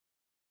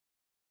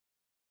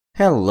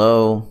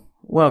Hello,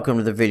 welcome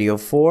to the video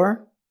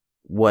for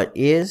what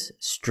is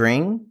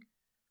string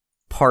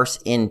parse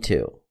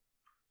into.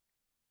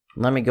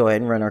 Let me go ahead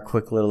and run our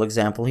quick little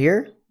example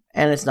here,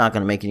 and it's not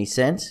going to make any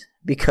sense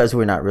because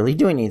we're not really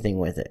doing anything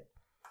with it.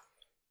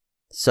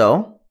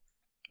 So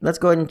let's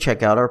go ahead and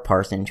check out our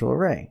parse into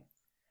array.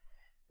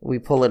 We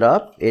pull it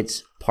up,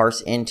 it's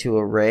parse into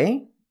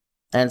array,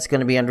 and it's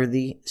going to be under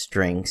the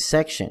string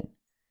section.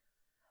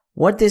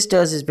 What this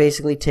does is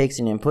basically takes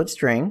an input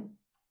string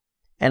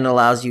and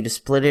allows you to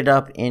split it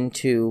up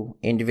into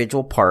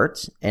individual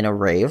parts, an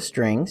array of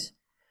strings,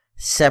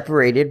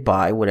 separated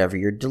by whatever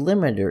your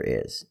delimiter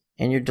is.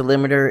 And your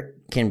delimiter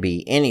can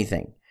be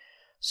anything.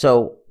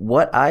 So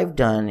what I've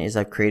done is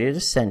I've created a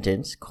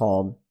sentence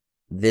called,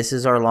 "This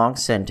is our long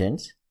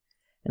sentence,"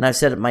 and I've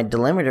set up my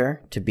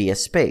delimiter to be a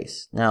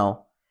space.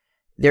 Now,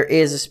 there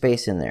is a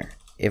space in there.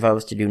 If I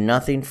was to do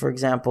nothing, for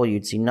example,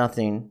 you'd see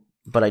nothing,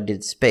 but I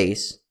did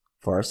space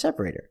for our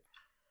separator.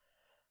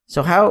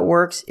 So how it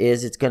works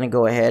is it's going to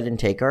go ahead and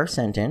take our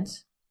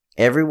sentence.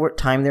 Every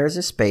time there is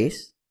a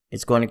space,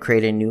 it's going to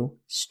create a new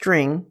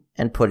string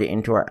and put it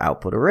into our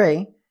output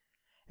array.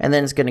 And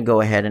then it's going to go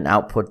ahead and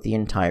output the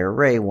entire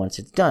array once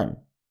it's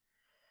done.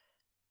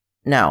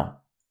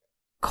 Now,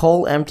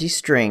 empty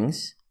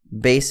strings,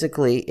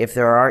 basically, if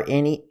there are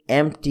any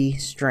empty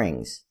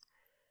strings,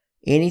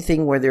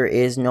 anything where there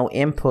is no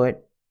input,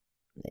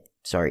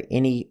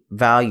 any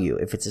value,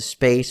 if it's a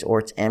space or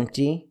it's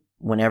empty,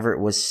 whenever it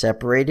was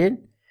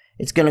separated,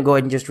 it's going to go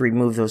ahead and just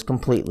remove those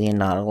completely and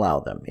not allow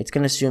them. It's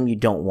going to assume you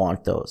don't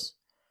want those.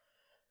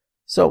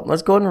 So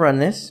let's go ahead and run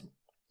this.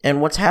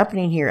 And what's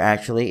happening here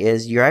actually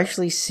is you're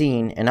actually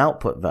seeing an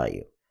output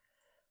value.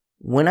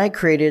 When I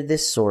created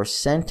this source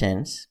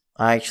sentence,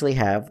 I actually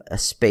have a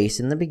space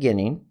in the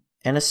beginning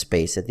and a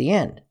space at the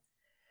end.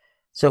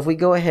 So if we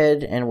go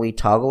ahead and we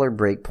toggle our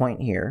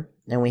breakpoint here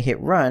and we hit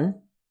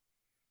run,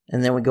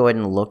 and then we go ahead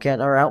and look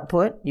at our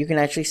output, you can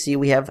actually see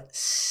we have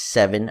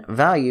 7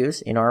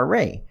 values in our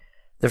array.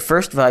 The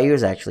first value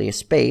is actually a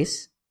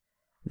space.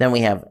 Then we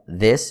have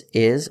 "this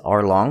is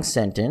our long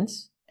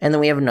sentence," and then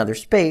we have another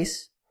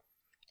space,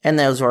 and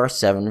those are our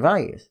 7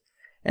 values.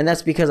 And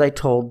that's because I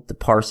told the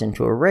parse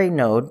into array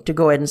node to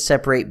go ahead and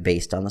separate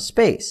based on the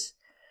space.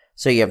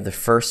 So you have the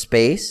first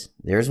space,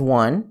 there's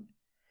 1.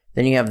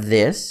 Then you have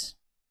this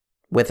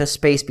with a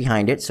space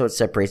behind it, so it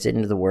separates it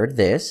into the word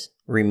 "this,"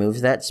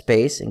 removes that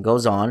space and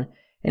goes on,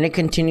 and it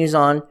continues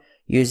on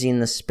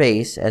using the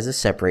space as a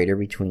separator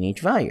between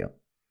each value.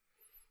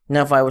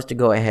 Now if I was to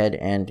go ahead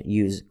and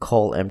use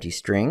empty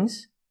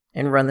strings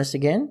and run this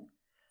again,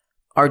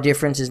 our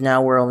difference is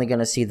now we're only going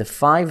to see the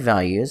 5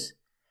 values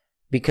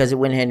because it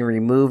went ahead and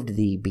removed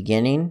the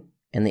beginning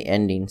and the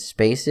ending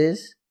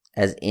spaces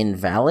as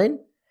invalid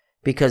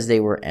because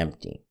they were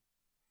empty.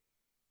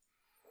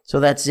 So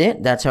that's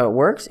it. That's how it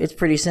works. It's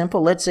pretty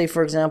simple. Let's say,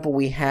 for example,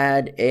 we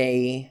had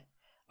an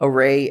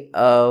array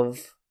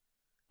of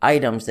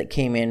items that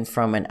came in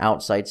from an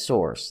outside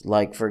source.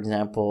 Like, for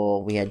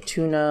example, we had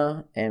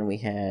tuna, and we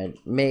had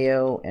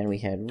mayo, and we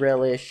had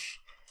relish,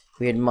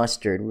 we had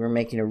mustard. We were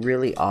making a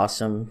really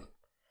awesome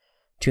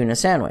tuna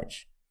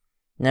sandwich.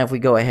 Now, if we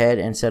go ahead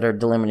and set our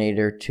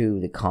delimiter to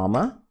the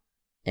comma,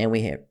 and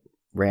we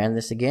ran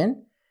this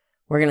again,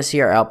 we're going to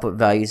see our output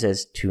values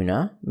as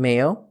tuna,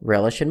 mayo,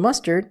 relish, and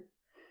mustard,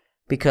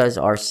 because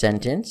our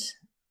sentence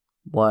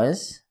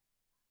was,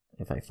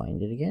 if I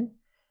find it again,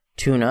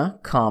 tuna,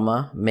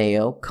 comma,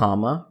 mayo,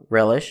 comma,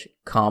 relish,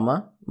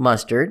 comma,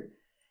 mustard,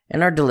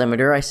 and our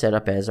delimiter I set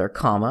up as our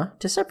comma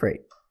to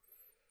separate.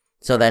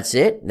 So that's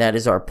it. That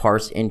is our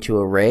parse into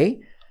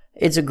array.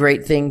 It's a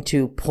great thing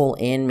to pull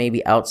in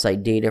maybe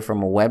outside data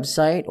from a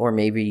website, or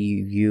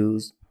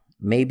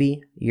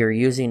maybe you're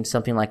using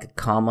something like a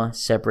comma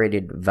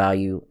separated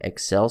value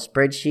Excel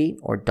spreadsheet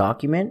or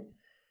document.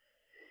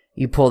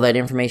 You pull that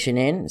information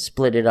in,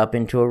 split it up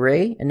into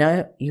array, and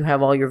now you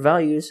have all your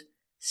values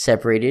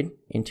separated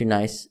into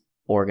nice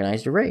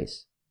organized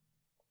arrays.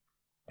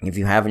 If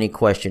you have any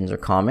questions or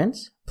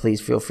comments,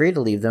 please feel free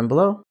to leave them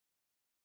below.